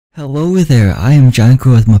Hello there, I am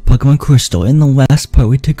GiantGrotle with my Pokemon Crystal. In the last part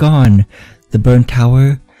we took on the Burn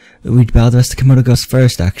Tower. We battled the rest of the Komodo Ghosts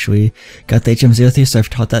first actually. Got the HM03, so I've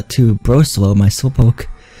taught that to Broslo, my Slowpoke.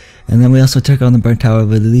 And then we also took on the Burn Tower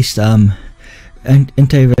with at least Entei,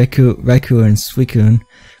 Raikou, and Suicune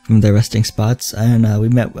from their resting spots. And we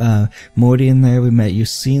met Morty in there, we met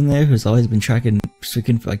UC in there, who's always been tracking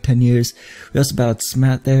Suicune for like 10 years. We also battled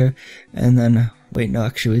Smat there. And then, wait no,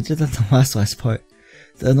 actually we did that in the last part.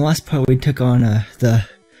 In the last part we took on the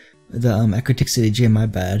Aquatic City gym, my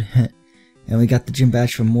bad. And we got the gym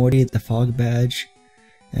badge from Morty, the fog badge.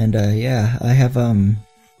 And yeah, I have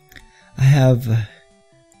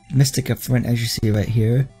Mystic up front, as you see right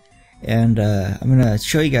here. And I'm gonna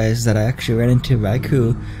show you guys that I actually ran into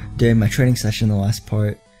Raikou during my training session in the last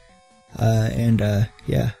part.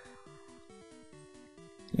 Yeah,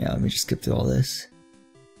 let me just skip through all this.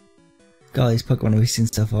 Look at all these Pokemon we've seen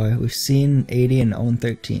so far. We've seen 80 and own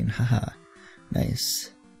 13. Haha.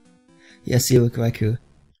 Nice. Yeah, see you with Raikou.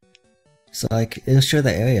 So like, it'll show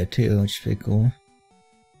the area too, which is pretty cool.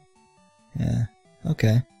 Yeah.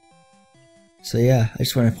 Okay. So yeah, I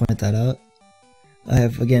just wanted to point that out. I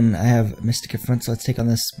have Mystic in front, so let's take on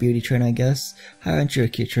this beauty trainer, I guess. Hi, aren't you a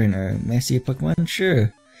cute trainer? May I see your Pokemon?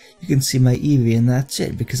 Sure. You can see my Eevee, and that's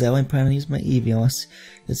it, because I only plan on using my Eevee unless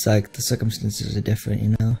it's like the circumstances are different,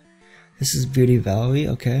 you know? This is Beauty Valerie,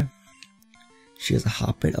 okay. She has a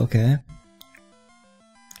Hoppit, okay.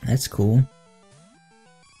 That's cool.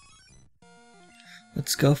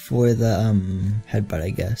 Let's go for the headbutt,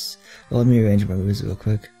 I guess. Well, let me arrange my moves real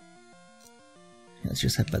quick. Yeah, let's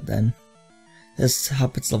just headbutt then. This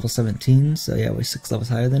Hoppit's level 17, so yeah, we're 6 levels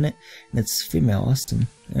higher than it. And it's female, awesome.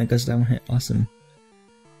 And it goes down one hit, awesome.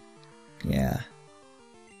 Yeah.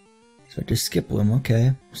 So I do Skip Bloom,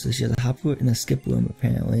 okay. So she has a Hoppit and a Skip Bloom,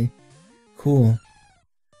 apparently. Cool.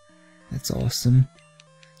 That's awesome.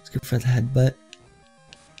 Let's go for the headbutt.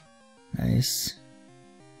 Nice.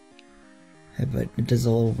 Headbutt, it does a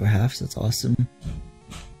little over half, so that's awesome.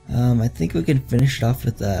 I think we can finish it off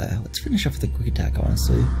with let's finish off with a quick attack,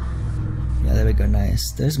 honestly. Yeah, there we go,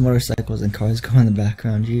 nice. There's motorcycles and cars going in the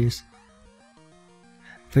background, jeez.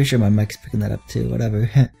 Pretty sure my mic's picking that up too, whatever.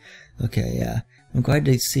 Okay, yeah. I'm glad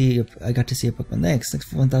to see, I got to see a Pokemon. Thanks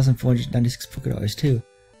for 1,496 Pokédollars too.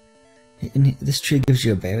 And this tree gives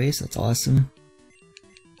you a berry, so that's awesome.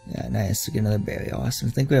 Yeah, nice. We get another berry, awesome.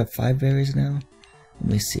 I think we have 5 berries now.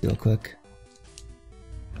 Let me see real quick.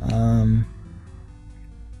 Yeah,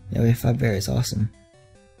 we have 5 berries, awesome.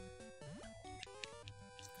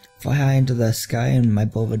 Fly high into the sky and my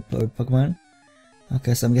beloved bird Pokemon.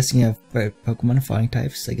 Okay, so I'm guessing you have bird Pokemon flying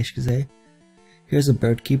types, I guess you could say. Here's a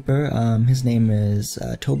bird keeper. His name is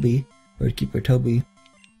Toby. Bird keeper Toby.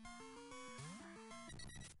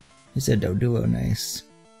 He's a Doduo, nice.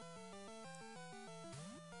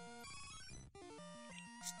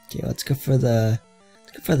 Okay, let's go for the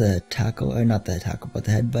tackle, or not the tackle, but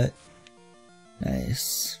the headbutt.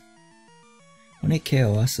 Nice. 1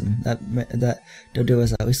 KO, awesome. That Doduo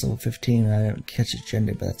is at least level 15, and I didn't catch its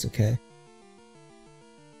gender, but that's okay.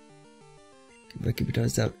 Keep your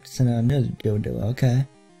toes out. Send out another Doduo, okay.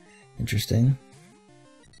 Interesting.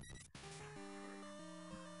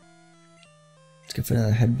 Let's go for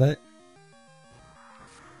another headbutt.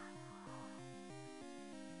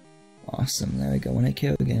 Awesome, there we go, 1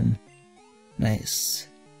 KO again. Nice.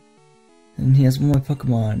 And he has more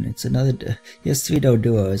Pokemon. It's another. He has 3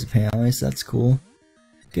 Doduos apparently, so that's cool.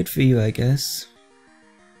 Good for you, I guess.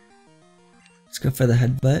 Let's go for the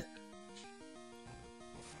headbutt.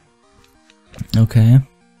 Okay.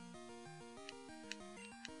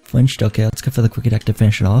 Flinched, okay, let's go for the quick attack to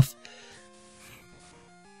finish it off.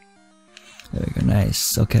 There we go,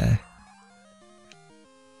 nice, okay.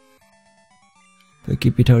 But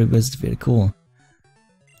keep your Toady Biz defeated, cool.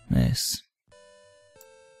 Nice.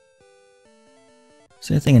 Is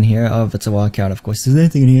there anything in here? Oh, if it's a walkout, of course. Is there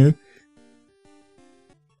anything in here?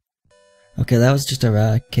 Okay, that was just a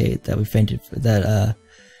Raticate that we fainted for. That,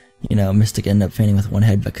 you know, Mystic ended up fainting with 1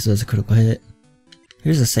 headbutt because it was a critical hit.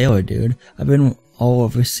 Here's a sailor, dude. I've been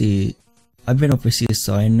overseas,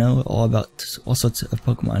 so I know all about all sorts of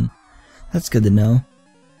Pokemon. That's good to know.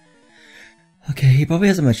 Okay, he probably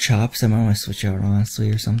has a Machop, so I might want to switch out, honestly,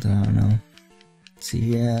 or something, I don't know. Let's see,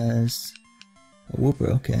 he has a Whooper,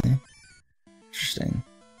 okay. Interesting.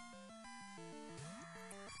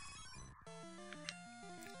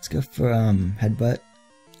 Let's go for headbutt.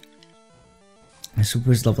 My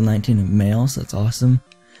super is level 19 of male, so that's awesome.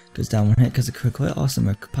 Goes down 1 hit because of critical hit, awesome,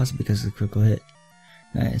 or possibly because of the critical hit.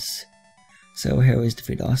 Nice. So here is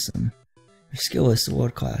defeat, awesome. Your skill is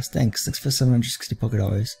world class. Thanks for 760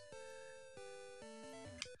 Pokédollars.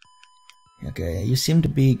 Okay, you seem to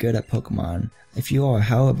be good at Pokemon. If you are,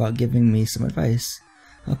 how about giving me some advice?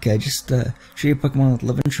 Okay, just treat your Pokemon with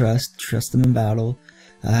love and trust them in battle,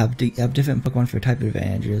 have different Pokemon for type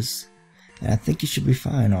advantages, and I think you should be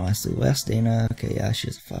fine, honestly. West Dana, okay, yeah,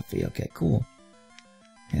 she's a Fluffy, okay, cool.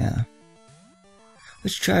 Yeah.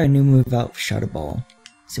 Let's try a new move out, Shadow Ball.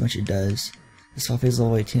 See what she does. This Fluffy is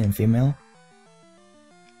level 18 and female.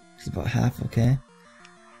 She's about half, okay.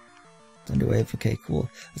 Thunder Wave, okay, cool.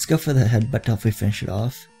 Let's go for the headbutt to hopefully finish it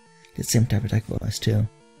off. Get the same type of attack bonus too.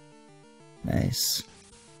 Nice.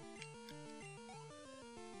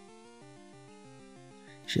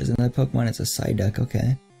 She has another Pokemon, it's a Psyduck,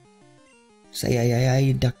 okay.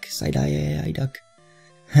 Psyduck, Psyduck.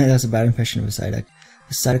 That's a bad impression of a Psyduck.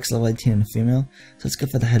 The Psyduck's level 18 and female, so let's go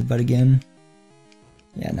for the headbutt again.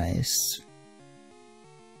 Yeah, nice.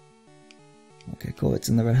 Okay, cool, it's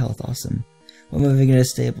in the red health, awesome. What move are we gonna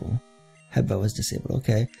disable? Headbutt was disabled,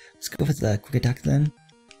 okay. Let's go with the quick attack then,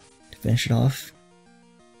 to finish it off.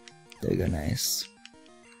 There we go, nice.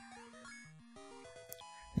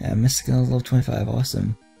 Yeah, Mystic level 25,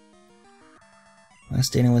 awesome.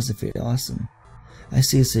 Last Dana was defeated, awesome. I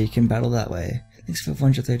see, so you can battle that way. Thanks for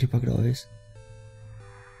 430 Pokédollars.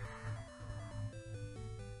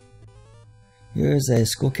 Here's a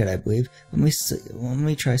school kid, I believe. Let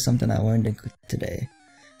me try something I learned today.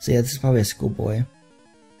 So yeah, this is probably a schoolboy.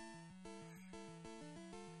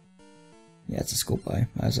 Yeah, it's a schoolboy.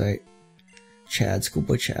 I was right. Chad,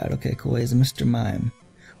 schoolboy Chad. Okay, cool. He's a Mr. Mime.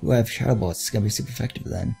 Ooh, I have Shadow Ball. It's gonna be super effective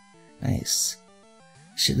then. Nice.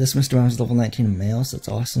 Shit, this Mr. Mime is level 19 in male, so that's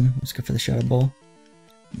awesome. Let's go for the Shadow Ball.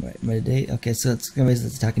 Right, meditate. Okay, so it's gonna be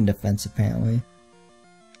its attack and defense apparently.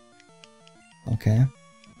 Okay.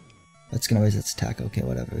 That's gonna raise its attack. Okay,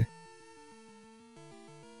 whatever.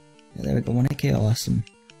 Yeah, there we go. 1 AK, awesome.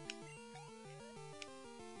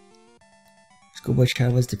 Schoolboy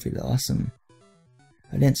Chad was defeated. Awesome.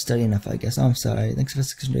 I didn't study enough, I guess. Oh, I'm sorry. Thanks for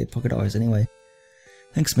 608 Pokédollars anyway.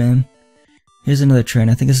 Thanks, man. Here's another train.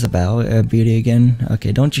 I think this is about beauty again.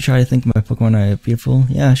 Okay, don't you try to think my Pokemon are beautiful?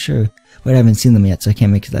 Yeah, sure. But I haven't seen them yet, so I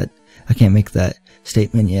can't make that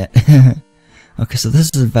statement yet. Okay, so this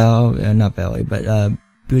is not Valley, but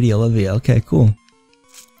Beauty Olivia. Okay, cool.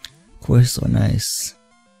 Corso, nice.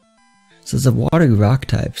 So it's a water rock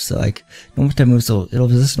type, so like normal type moves, so it'll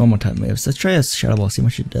resist normal type moves. Let's try a Shadow Ball, see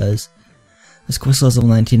what it does. This Corso is level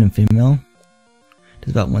 19 and female.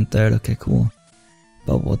 Does about 1/3. Okay, cool.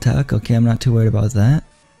 Bubble attack. Okay, I'm not too worried about that.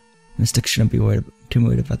 Mystic shouldn't be too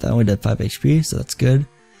worried about that. I only did 5 HP, so that's good.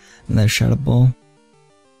 And there's Shadow Ball.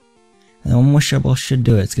 And one more Shadow Ball should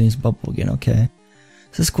do it. It's gonna use Bubble again. Okay.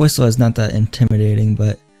 So this Corso is not that intimidating,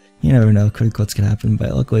 but you never know. Critical hits can happen.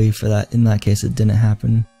 But luckily for that, in that case, it didn't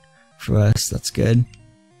happen. For us, that's good.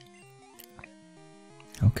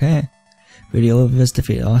 Okay. Radio is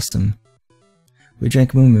defeated. Awesome. We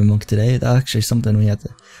drank Moo Moo Milk today. That's actually something we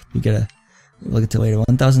gotta look at later.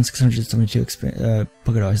 1,672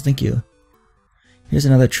 Pokédollars. Thank you. Here's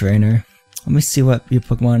another trainer. Let me see what your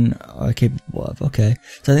Pokemon are capable of. Okay.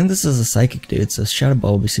 So I think this is a Psychic dude, so Shadow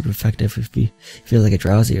Ball will be super effective if he feels like a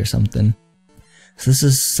Drowsy or something. So this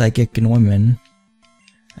is Psychic Norman.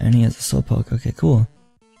 And he has a Slowpoke. Okay, cool.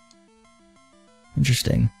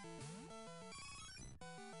 Interesting.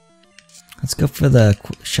 Let's go for the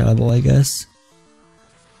Shadow Ball, I guess.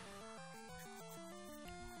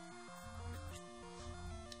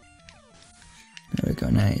 There we go,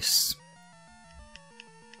 nice.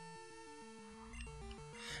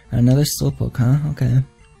 Another Slowpoke, huh? Okay.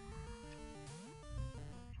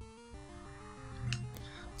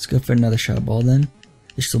 Let's go for another Shadow Ball then.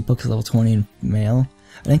 This Slowpoke is level 20 in male.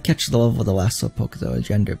 I didn't catch the level of the last Slowpoke though,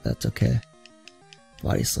 gender, but that's okay.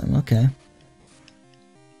 Body Slam, okay.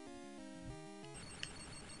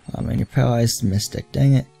 Oh man, you're paralyzed, Mystic,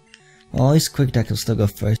 dang it. Well, at least Quick Attack will still go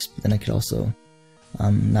first, but then I could also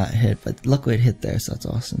not hit, but luckily it hit there, so that's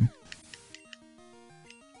awesome.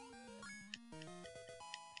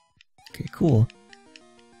 Okay, cool.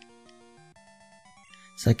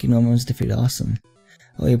 Psychic Norman was defeated, awesome.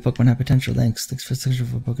 Oh, your Pokemon have potential, thanks. Thanks for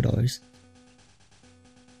 604 Pokédollars.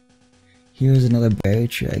 Here's another berry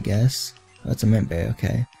tree, I guess. Oh, it's a mint berry,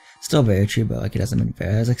 okay. Still a berry tree, but like it has a mint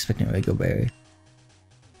berry. I was expecting a regular berry.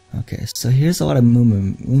 Okay, so here's a lot of a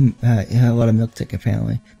lot of Milk Tank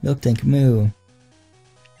apparently. Milk Tank Moo.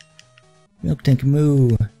 Milk Tank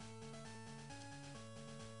Moo.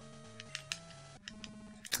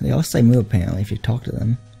 They all say moo apparently if you talk to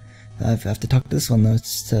them. I have to talk to this one though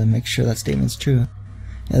to make sure that statement's true.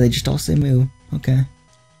 Yeah, they just all say moo. Okay.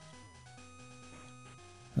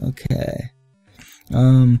 Okay.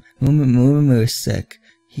 Moo is sick.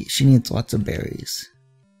 She needs lots of berries.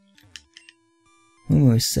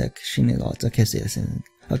 Moo is sick. She needs lots. Okay, see this.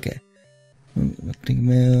 Okay. Milk tank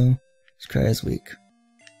moo. This cry is weak.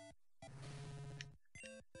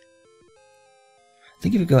 I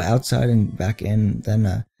think if you go outside and back in,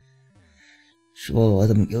 then well,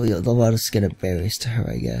 they'll let us get berries to her,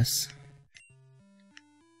 I guess.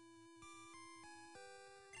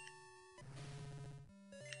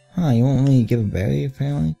 Huh, you won't let me give a berry,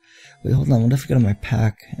 apparently? Wait, hold on, what if I go to my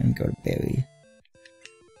pack and go to berry?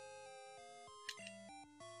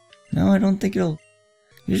 No, I don't think it'll...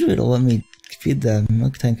 Usually it'll let me feed the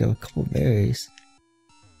milk tank a couple berries.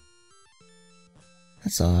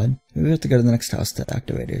 That's odd. Maybe we have to go to the next house to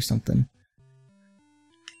activate it or something.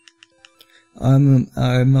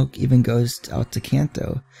 Our milk even goes out to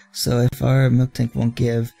Kanto, so if our milk tank won't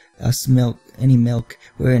give us any milk,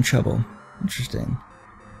 we're in trouble. Interesting.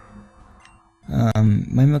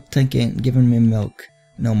 My milk tank ain't giving me milk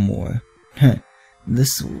no more.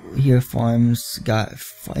 This here farm's got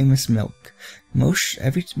famous milk.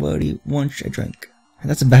 Everybody wants a drink.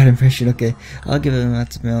 That's a bad impression. Okay, I'll give him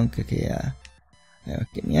lots of milk. Okay, yeah.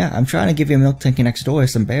 Okay, yeah, I'm trying to give your milk tank next door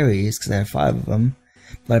some berries because I have 5 of them.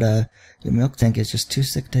 But your milk tank is just too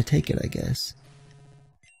sick to take it, I guess.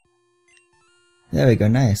 There we go.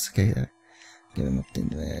 Nice. Okay. Give him a thing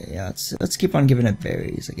there. Yeah, let's keep on giving it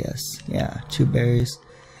berries, I guess. Yeah, 2 berries.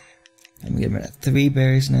 I'm giving it 3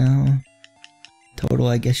 berries now. Total,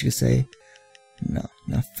 I guess you could say.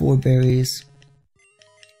 No, 4 berries.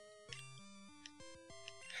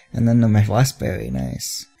 And then my last berry,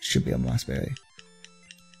 nice. Should be on my last berry.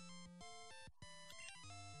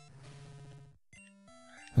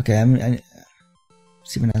 Okay,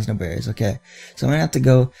 Steven has no berries. Okay, so I'm gonna have to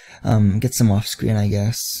go get some off screen, I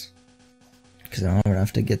guess. Because I'm gonna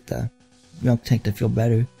have to get the milk tank to feel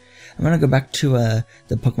better. I'm gonna go back to the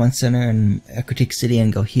Pokemon Center in Lighthouse City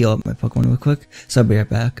and go heal up my Pokemon real quick. So I'll be right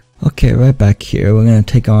back. Okay, right back here. We're gonna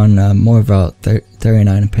take on more Route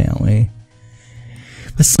 39 apparently.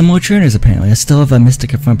 With some more trainers apparently. I still have a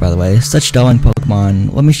Mystic in front, by the way. Such dulling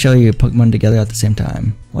Pokemon. Let me show you Pokemon together at the same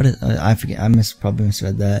time. What is? I forget. Probably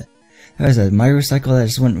misread that. There's a Microcycle that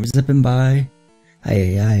just went zipping by.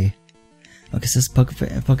 Aye. Okay, so this is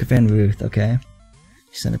Pokefan Ruth, okay?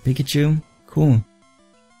 You sent a Pikachu? Cool.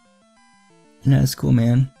 Yeah, that's cool,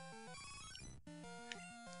 man.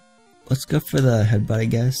 Let's go for the headbutt, I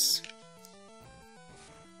guess.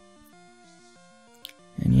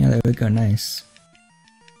 And yeah, there we go, nice.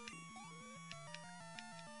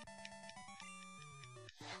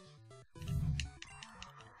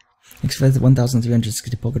 Expect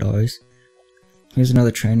 1,360 $. Here's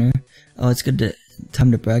another trainer. Oh, it's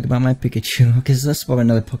time to brag about my Pikachu. Okay, so that's probably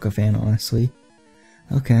another Pokefan, honestly.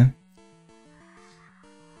 Okay.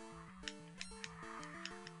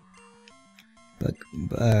 But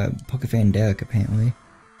Pokefan Derek, apparently.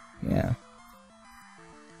 Yeah.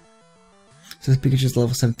 So this Pikachu's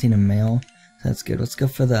level 17 in male. So that's good. Let's go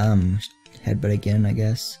for the headbutt again, I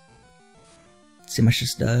guess. Let's see how much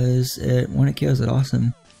this does. When it kills it,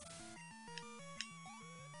 awesome.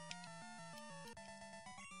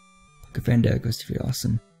 Pokefan Derek was pretty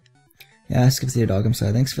awesome. Yeah, I skipped the dog, I'm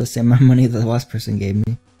sorry. Thanks for the same amount of money that the last person gave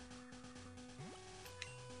me.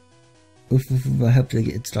 Oof, I hope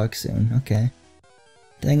it's dark soon. Okay.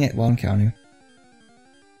 Dang it, wrong counter.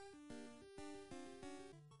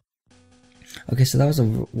 Okay, so that was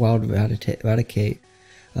a wild Raticate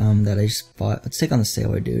that I just bought. Let's take on the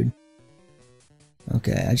Sailor dude.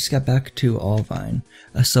 Okay, I just got back to Olivine.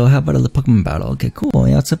 So how about the Pokemon battle? Okay, cool.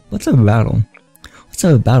 Yeah, let's have a battle. Let's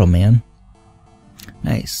have a battle, man.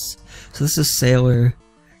 Nice. So this is Sailor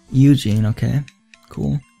Eugene, okay.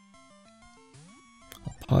 Cool.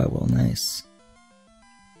 Well, nice.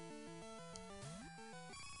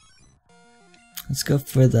 Let's go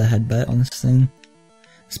for the headbutt on this thing.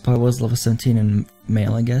 This Power is level 17 in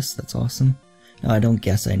male, I guess. That's awesome. No, I don't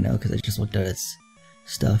guess, I know, because I just looked at its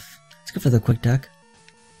stuff. Let's go for the quick attack.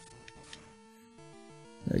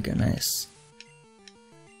 There we go, nice.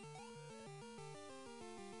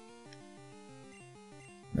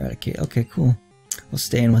 Eradicate. Okay, cool. We'll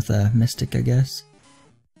stay in with a Mystic, I guess.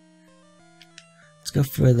 Let's go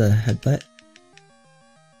for the headbutt.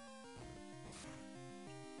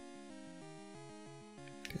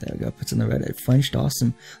 Okay, there we go. Puts in the red. It flinched.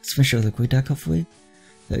 Awesome. Let's finish it with a quick attack, hopefully.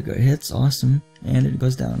 There we go. It hits. Awesome. And it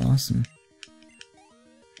goes down. Awesome.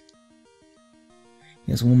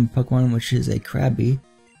 He has one Pokemon, which is a Krabby.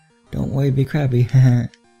 Don't worry, be Krabby.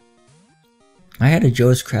 I had a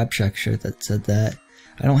Joe's Crab Shack shirt that said that.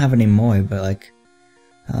 I don't have any more, but like,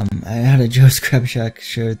 I had a Joe's Crab Shack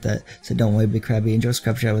shirt that said "Don't worry, be Krabby," and Joe's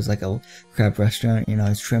Crab Shack was like a crab restaurant, you know,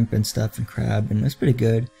 it's shrimp and stuff and crab, and it was pretty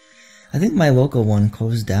good. I think my local one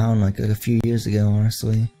closed down like a few years ago,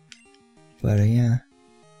 honestly. But yeah,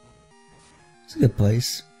 it's a good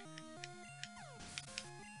place.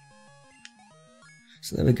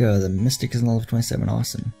 So there we go. The Mystic is in level 27.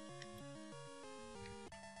 Awesome.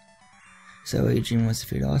 So Adrian was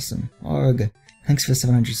defeated. Awesome. Arg. Thanks for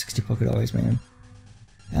 760 $, man.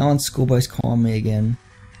 Alan Schoolboy's calling me again.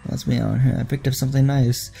 Wants me on here. I picked up something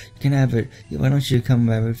nice. You can have it. Why don't you come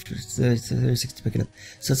by with 3060 to pick it up?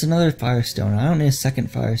 So it's another Firestone. I don't need a second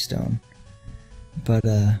Firestone. But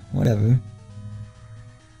whatever.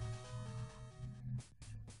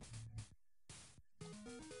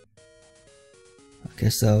 Okay,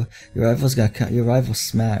 so your rival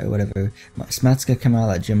Smat or whatever. Smat's gonna come out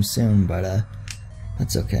of that gym soon, but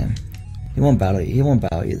that's okay. He won't battle you. He won't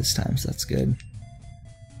battle you this time, so that's good.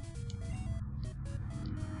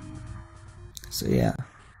 So yeah.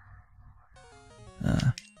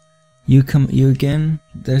 You again?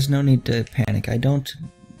 There's no need to panic. I don't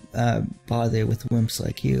bother with wimps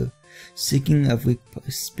like you. Speaking of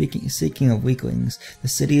weaklings, the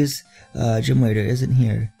city's gym leader isn't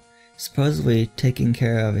here. Supposedly taking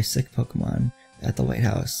care of a sick Pokemon at the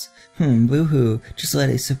Lighthouse. Boo-hoo, just let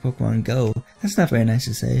a sick Pokemon go. That's not very nice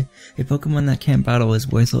to say. A Pokemon that can't battle is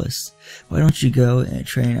worthless. Why don't you go and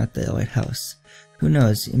train at the Lighthouse? Who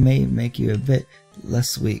knows, it may make you a bit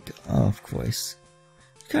less weak. Oh, of course.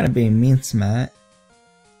 You're kind of being mean, Smat.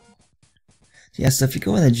 Yeah, so if you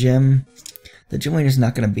go in the gym leader's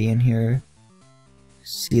not going to be in here.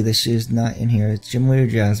 See, the shoe's not in here. It's gym leader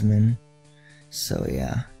Jasmine. So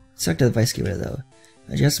yeah. Stuck to the Vice Giver though.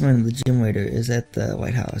 Jasmine, the gym leader, is at the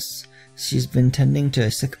Lighthouse. She's been tending to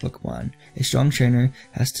a sick Pokemon. A strong trainer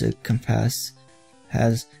has to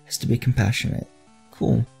be compassionate.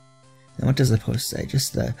 Cool. And what does the post say?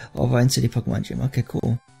 Just the Olivine City Pokemon Gym. Okay,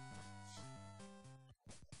 cool.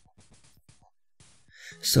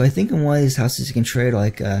 So I think in one of these houses you can trade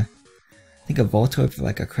like I think a Voltorb for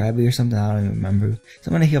like a Krabby or something. I don't even remember. So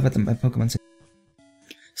I'm gonna heal up at my Pokemon Center.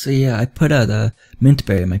 So yeah, I put out a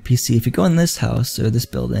Mintberry on my PC. If you go in this house or this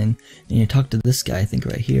building and you talk to this guy, I think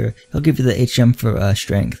right here, he'll give you the HM for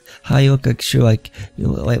strength. Hi, you look like you're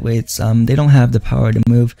lightweights. They don't have the power to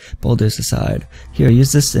move boulders aside. Here,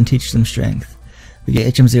 use this and teach them strength. We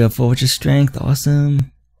get HM04, which is strength.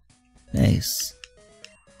 Awesome. Nice.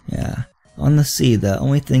 Yeah. On the sea, the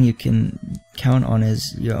only thing you can count on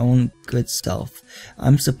is your own good self.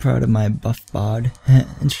 I'm so proud of my buff bod.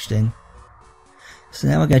 Interesting. So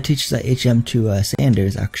now I gotta teach that HM to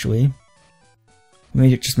Sanders, actually. Let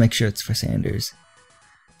me just make sure it's for Sanders.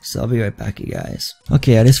 So I'll be right back, you guys.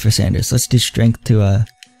 Okay, it is for Sanders. So let's teach strength to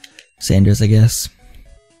Sanders, I guess.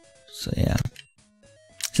 So yeah.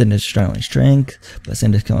 Sanders strong with strength, but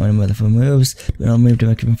Sanders can only move with moves. We don't move to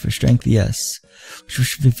make him for strength, yes. Which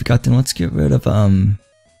should be forgotten. Let's get rid of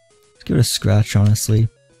Scratch, honestly.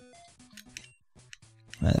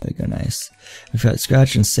 There we go, nice. We've got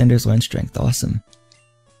Scratch and Sanders learn strength, awesome.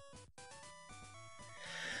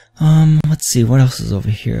 Let's see, what else is over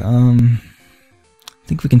here? I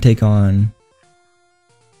think we can take on...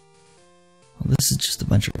 Well, this is just a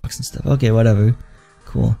bunch of rocks and stuff. Okay, whatever.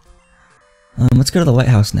 Cool. Let's go to the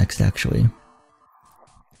Lighthouse next, actually.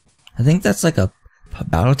 I think that's like a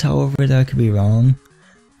battle tower over there, I could be wrong.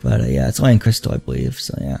 But yeah, it's only in Crystal, I believe,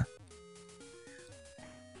 so yeah.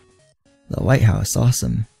 The Lighthouse,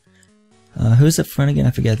 awesome. Who's up front again?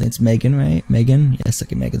 I forget, I think it's Megan, right? Megan? Yes,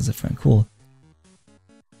 okay, Megan's up front, cool.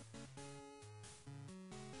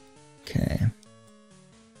 Okay.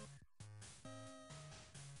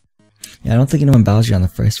 Yeah, I don't think anyone battles you on the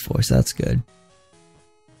first floor, so that's good.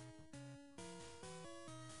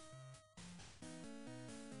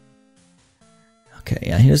 Okay,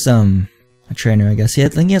 yeah, here's a trainer, I guess. Yeah, I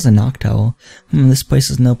think he has a Noctowl. This place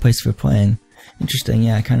is no place for playing. Interesting,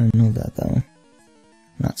 yeah, I kind of know that though.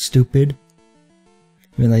 Not stupid.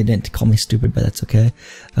 Even though they didn't call me stupid, but that's okay.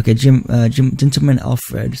 Okay, Gentleman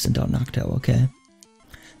Alfred sent out Noctowl, okay.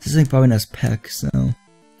 This thing probably knows Peck, so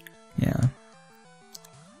yeah.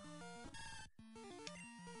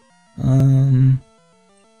 You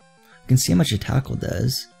can see how much a tackle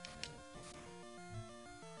does.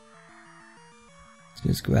 Let's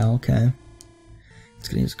use Growl, okay. It's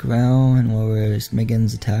gonna use Growl and lower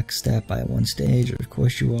Megan's attack stat by 1 stage. Of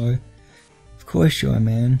course you are. Of course you are,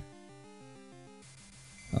 man.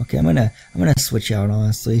 Okay, I'm gonna switch out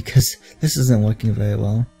honestly, because this isn't working very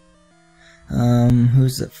well. Who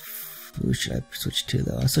should I switch to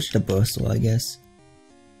though? I'll switch to Brosel, I guess.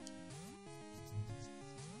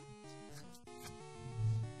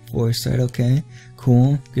 Foresight, okay.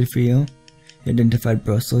 Cool, good for you. You identified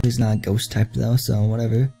Brosel, he's not a ghost type though, so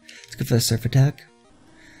whatever. Let's go for the Surf Attack.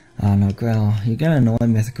 Oh no, Growl. You're gonna annoy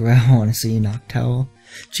me with Growl, honestly, Noctowl.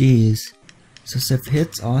 Jeez. So Surf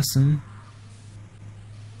hits, awesome.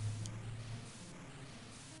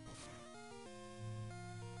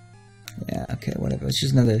 Yeah, okay, whatever. Let's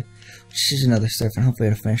use another Surf and hopefully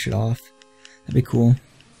it'll finish it off. That'd be cool.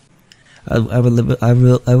 I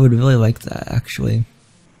would really like that, actually.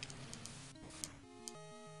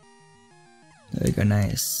 There we go,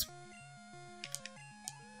 nice.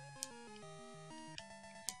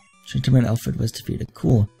 Gentleman Alfred was defeated.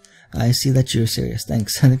 Cool. I see that you're serious.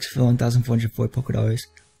 Thanks. Thanks for 1,404 Poké Dollars.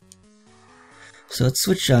 So let's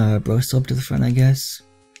switch Broso up to the front, I guess.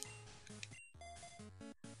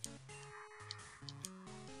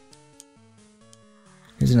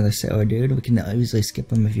 Here's another Sailor dude. We can easily skip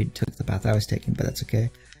him if you took the path I was taking, but that's okay.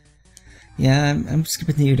 Yeah, I'm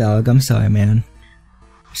skipping the U-Dog. I'm sorry, man.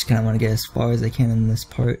 Just kind of want to get as far as I can in this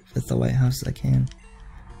part with the Lighthouse as I can.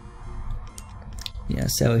 Yeah,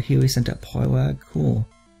 so here we sent out Poliwag. Cool.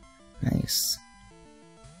 Nice.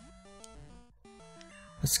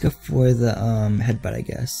 Let's go for the headbutt, I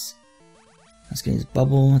guess. Let's gonna use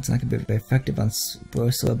Bubble. It's not gonna be very effective on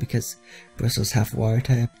Broso because Broso's half water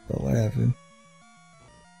type, but whatever.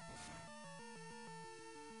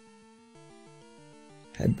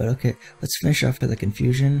 Headbutt, okay. Let's finish off with the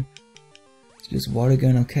confusion. Let's use Water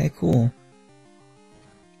Gun, okay, cool.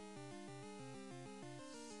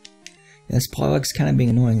 Yeah, this Poliwag's kind of being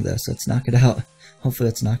annoying though, so let's knock it out. Hopefully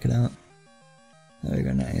let's knock it out. There we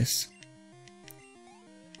go, nice.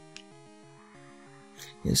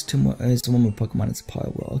 There's two more. There's one more Pokemon. It's a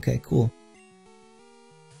Poliwag. Okay, cool.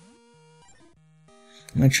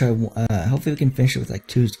 I'm gonna try. Hopefully we can finish it with like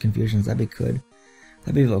 2 confusions. That'd be good.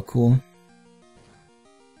 That'd be real cool.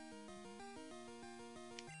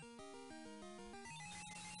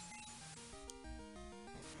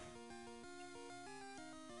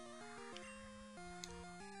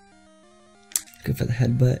 Good for the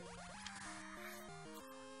headbutt.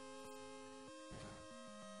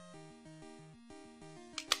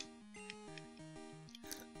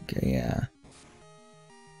 Okay, yeah.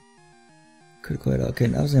 Critical hit. Okay,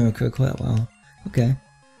 that wasn't even a critical hit. Wow. Okay.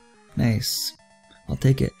 Nice. I'll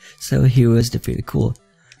take it. So he was defeated. Cool.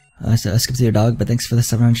 So I skipped your dog, but thanks for the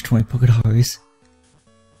 720 Pokédollars.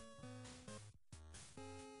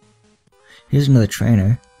 Here's another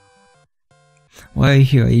trainer. Why are you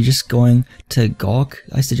here? Are you just going to gawk?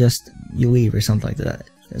 I suggest you leave or something like that.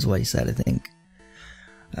 Is what he said, I think.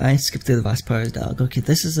 I skipped through the last part of his dog. Okay,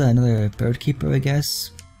 this is another bird keeper, I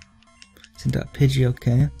guess. Sent out Pidgey,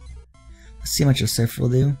 okay. Let's see how much a Surf will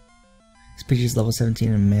do. This Pidgey is level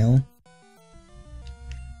 17 and male.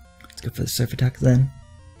 Let's go for the Surf attack then.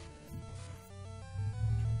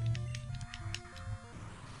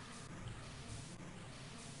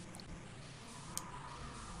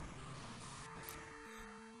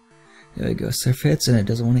 There we go, Surf hits and it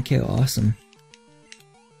doesn't want to kill. Awesome.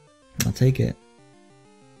 I'll take it.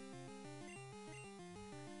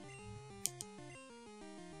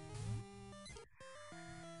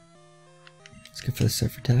 Let's go for the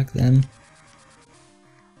Surf attack then.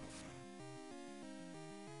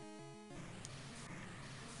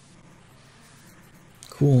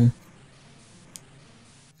 Cool.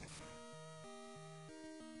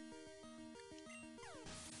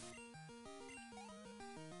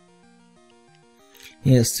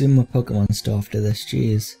 Yeah, let's do more Pokemon stuff after this,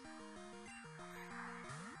 jeez.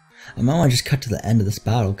 I might want to just cut to the end of this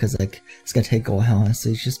battle, because like, it's gonna take a while,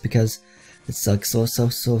 honestly, just because it's like so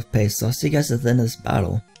paced. So I'll see you guys at the end of this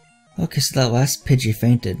battle. Okay, so that last Pidgey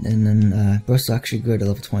fainted, and then Broso actually grew to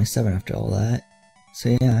level 27 after all that.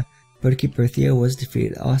 So yeah, Bird-Keeper Theo was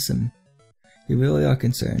defeated. Awesome. You really are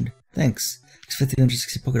concerned. Thanks. Thanks for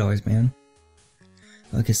 360 Pokédollars, man.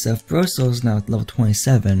 Okay, so if Broso is now at level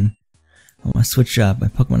 27, I want to switch my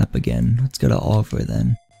Pokemon up again. Let's go to Oliver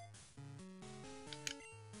then.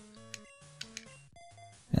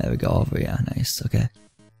 There we go, Oliver, yeah, nice, okay.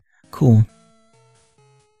 Cool.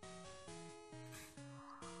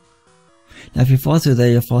 Now if you fall through there,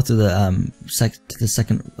 you'll fall through the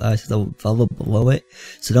to the level below it.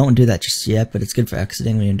 So don't do that just yet, but it's good for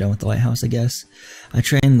exiting when you're done with the Lighthouse, I guess. I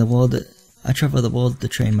travel the world to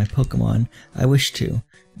train my Pokemon. I wish to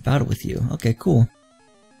battle with you. Okay, cool.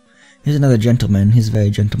 Here's another gentleman. He's a very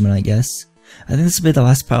gentleman, I guess. I think this will be the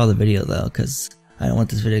last part of the video, though, because I don't want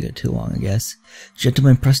this video to get too long, I guess.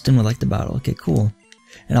 Gentleman Preston would like to battle. Okay, cool.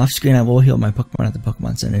 And off screen, I will heal my Pokemon at the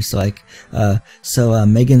Pokemon Center. So, like,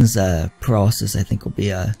 Megan's paralysis, I think, will be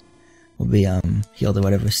healed or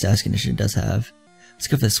whatever status condition it does have. Let's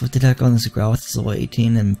go for the Swift attack on this Growlithe. It's level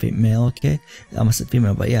 18 and male. Okay, I almost said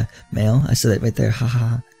female, but yeah, male. I said it right there.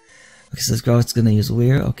 Haha. Okay, so this Growlithe's gonna use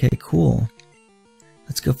Weir. Okay, cool.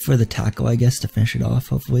 Let's go for the tackle, I guess, to finish it off,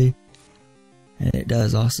 hopefully. And it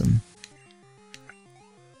does, awesome.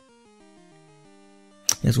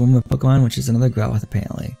 There's one more Pokemon, which is another Growlithe,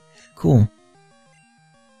 apparently. Cool.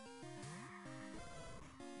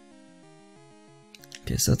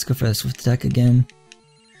 Okay, so let's go for the Swift Attack again.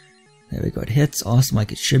 There we go, it hits, awesome,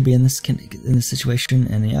 like it should be in this situation,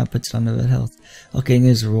 and yeah, it puts it on to that health. Okay, and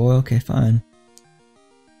there's a Roar, okay, fine.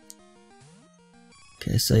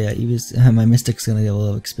 Okay, so yeah, my Mystic's gonna get a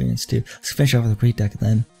little experience too. Let's finish off with a Quick Attack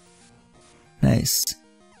then. Nice.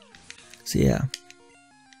 So yeah.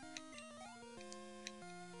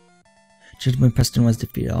 Judgment Preston was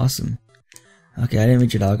defeated, awesome. Okay, I didn't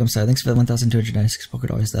read your dog, I'm sorry, thanks for the 1,296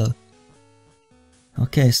 Pokédollars though.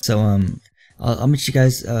 Okay, so I'll meet you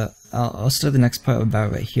guys, I'll start the next part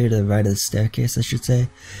about right here to the right of the staircase, I should say.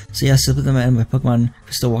 So yeah, so them end my Pokemon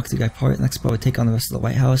Crystal Walkthrough Guide part. The next part will take on the rest of the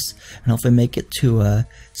Lighthouse, and hopefully make it to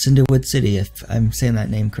Cinderwood City, if I'm saying that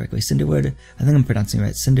name correctly. Cinderwood, I think I'm pronouncing it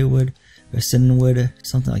right, Cinderwood, or Cinderwood,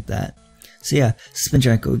 something like that. So yeah, this has been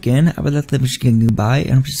GiantGrotle again. I would like to wish you goodbye,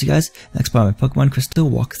 and I'll see you guys next part of my Pokemon Crystal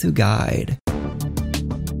Walkthrough Guide.